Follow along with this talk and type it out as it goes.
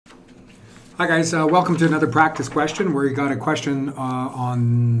Hi guys, welcome to another practice question where we got a question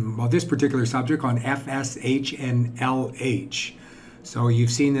on this particular subject on FSH and LH. So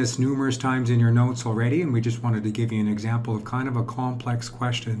you've seen this numerous times in your notes already, and we just wanted to give you an example of kind of a complex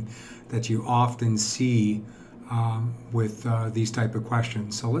question that you often see with these type of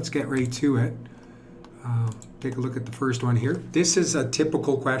questions. So let's get right to it. Take a look at the first one here. This is a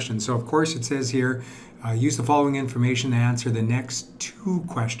typical question. So of course it says here, use the following information to answer the next two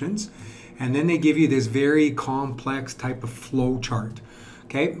questions. And then they give you this very complex type of flow chart.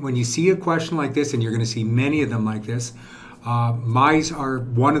 Okay, when you see a question like this, and you're going to see many of them like this,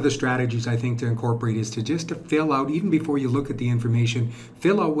 one of the strategies I think to incorporate is to just fill out, even before you look at the information,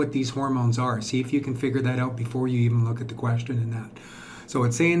 fill out what these hormones are. See if you can figure that out before you even look at the question and that. So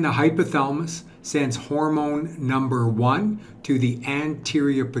it's saying the hypothalamus sends hormone number 1 to the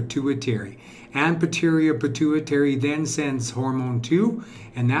anterior pituitary. Anterior pituitary then sends hormone 2,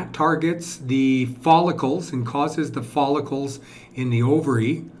 and that targets the follicles and causes the follicles in the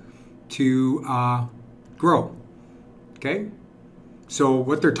ovary to grow. Okay? So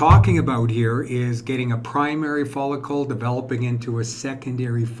what they're talking about here is getting a primary follicle developing into a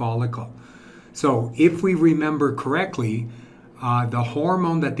secondary follicle. So if we remember correctly, the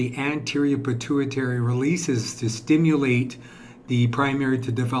hormone that the anterior pituitary releases to stimulate the primary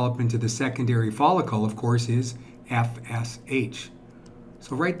to develop into the secondary follicle, of course, is FSH.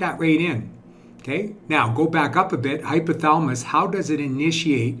 So write that right in. Okay? Now go back up a bit. Hypothalamus, how does it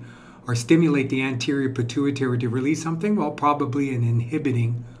initiate or stimulate the anterior pituitary to release something? Well, probably a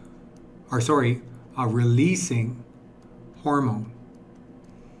releasing hormone.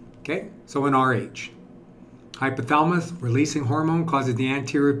 Okay? So an RH. Hypothalamus releasing hormone causes the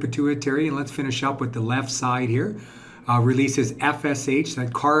anterior pituitary, and let's finish up with the left side here. Releases FSH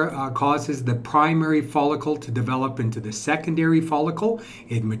that causes the primary follicle to develop into the secondary follicle.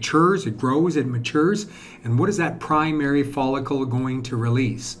 It matures, it grows, it matures. And what is that primary follicle going to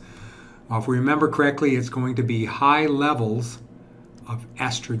release? Well, if we remember correctly, it's going to be high levels of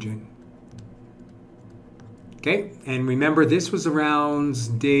estrogen. Okay, and remember this was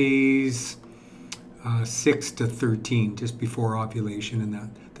around days 6 to 13, just before ovulation, and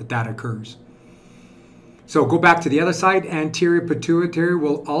that occurs. So go back to the other side. Anterior pituitary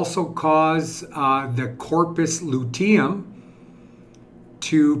will also cause the corpus luteum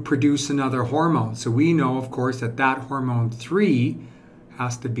to produce another hormone. So we know, of course, that hormone 3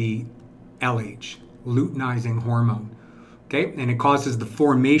 has to be LH, luteinizing hormone. Okay, and it causes the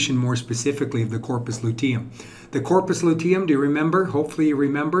formation, more specifically, of the corpus luteum. The corpus luteum, do you remember? Hopefully you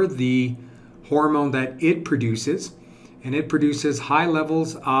remember the hormone that it produces, and it produces high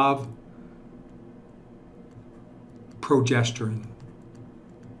levels of progesterone,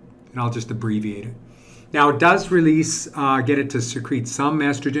 and I'll just abbreviate it. Now it does release, get it to secrete some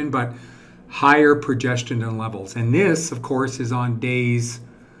estrogen, but higher progesterone levels, and this of course is on days,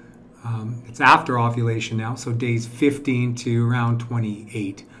 it's after ovulation now, so days 15 to around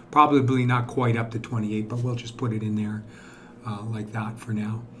 28, probably not quite up to 28, but we'll just put it in there like that for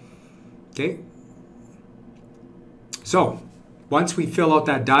now. Okay, so once we fill out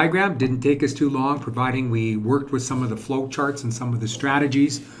that diagram, didn't take us too long, providing we worked with some of the flow charts and some of the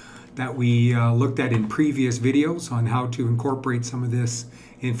strategies that we looked at in previous videos on how to incorporate some of this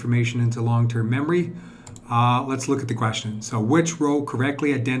information into long-term memory. Let's look at the question. So which row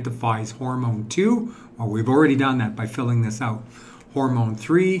correctly identifies hormone 2? Well, we've already done that by filling this out. Hormone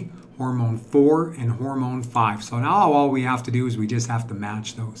 3, hormone 4, and hormone 5. So now all we have to do is we just have to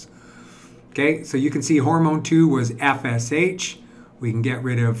match those. Okay, so you can see hormone 2 was FSH. We can get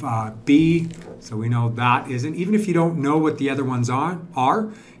rid of B, so we know that isn't. Even if you don't know what the other ones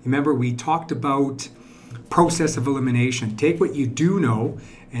are, remember we talked about process of elimination. Take what you do know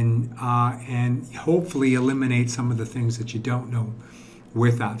and hopefully eliminate some of the things that you don't know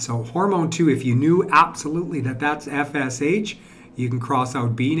with that. So hormone 2, if you knew absolutely that that's FSH, you can cross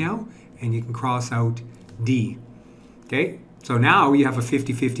out B now, and you can cross out D. Okay? So now you have a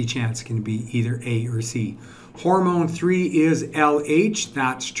 50-50 chance. It can be either A or C. Hormone 3 is LH.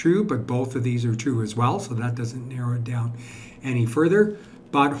 That's true, but both of these are true as well, so that doesn't narrow it down any further.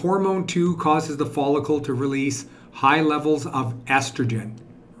 But hormone 2 causes the follicle to release high levels of estrogen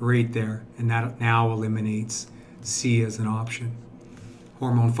right there, and that now eliminates C as an option.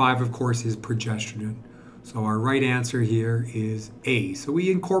 Hormone 5, of course, is progesterone. So our right answer here is A. So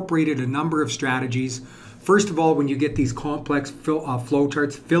we incorporated a number of strategies. First of all, when you get these complex flow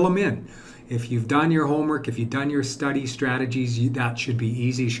charts, fill them in. If you've done your homework, if you've done your study strategies, that should be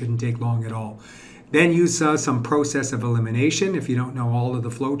easy, shouldn't take long at all. Then use some process of elimination if you don't know all of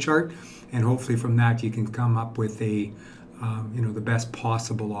the flow chart, and hopefully from that you can come up with a, the best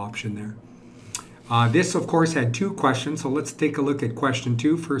possible option there. This, of course, had 2 questions, so let's take a look at question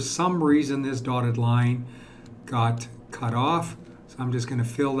 2. For some reason, this dotted line got cut off, so I'm just going to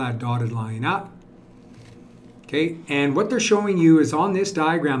fill that dotted line up. Okay, and what they're showing you is on this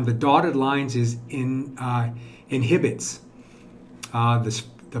diagram, the dotted lines is inhibits.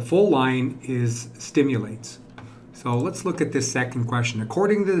 The full line is stimulates. So let's look at this second question.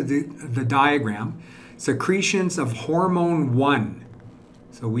 According to the diagram, secretions of hormone 1.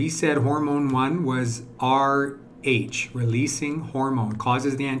 So we said hormone 1 was RH, releasing hormone,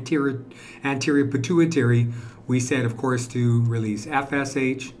 causes the anterior pituitary. We said, of course, to release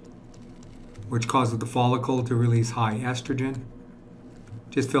FSH, which causes the follicle to release high estrogen.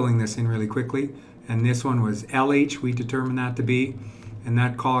 Just filling this in really quickly. And this one was LH, we determined that to be, and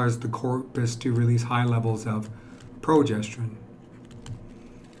that caused the corpus to release high levels of progesterone.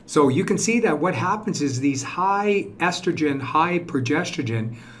 So you can see that what happens is these high estrogen, high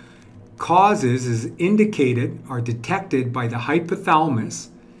progesterone causes is indicated or detected by the hypothalamus,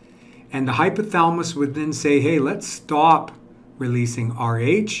 and the hypothalamus would then say, hey, let's stop releasing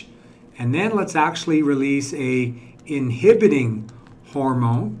RH, and then let's actually release a inhibiting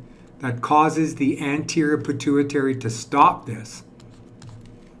hormone that causes the anterior pituitary to stop this,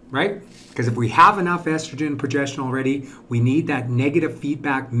 right? Because if we have enough estrogen and progesterone already, we need that negative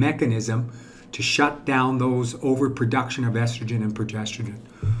feedback mechanism to shut down those overproduction of estrogen and progesterone.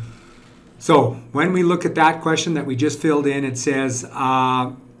 So when we look at that question that we just filled in, it says,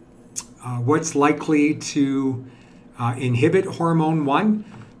 what's likely to inhibit hormone 1?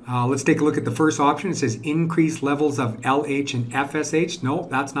 Let's take a look at the first option. It says increased levels of LH and FSH. No,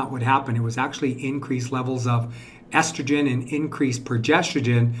 that's not what happened. It was actually increased levels of estrogen and increased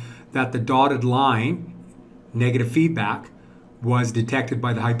progesterone that the dotted line, negative feedback, was detected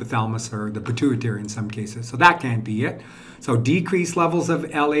by the hypothalamus or the pituitary in some cases. So that can't be it. So decreased levels of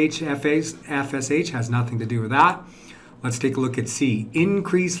LH, FSH has nothing to do with that. Let's take a look at C.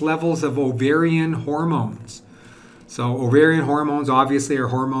 Increased levels of ovarian hormones. So ovarian hormones obviously are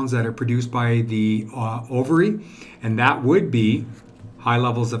hormones that are produced by the ovary, and that would be high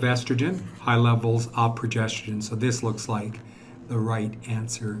levels of estrogen, high levels of progesterone. So this looks like the right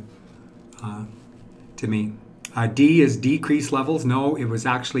answer to me. D is decreased levels. No, it was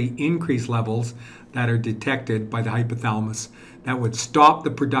actually increased levels that are detected by the hypothalamus that would stop the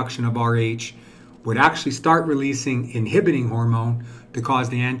production of RH, would actually start releasing inhibiting hormone to cause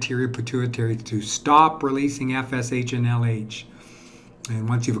the anterior pituitary to stop releasing FSH and LH. And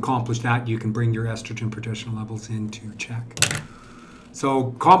once you've accomplished that, you can bring your estrogen progesterone levels into check.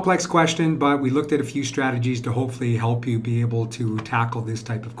 So complex question, but we looked at a few strategies to hopefully help you be able to tackle this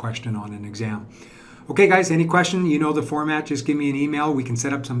type of question on an exam. Okay guys, any question? You know the format, just give me an email. We can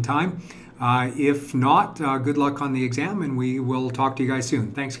set up some time. If not, good luck on the exam, and we will talk to you guys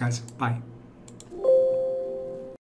soon. Thanks guys, bye.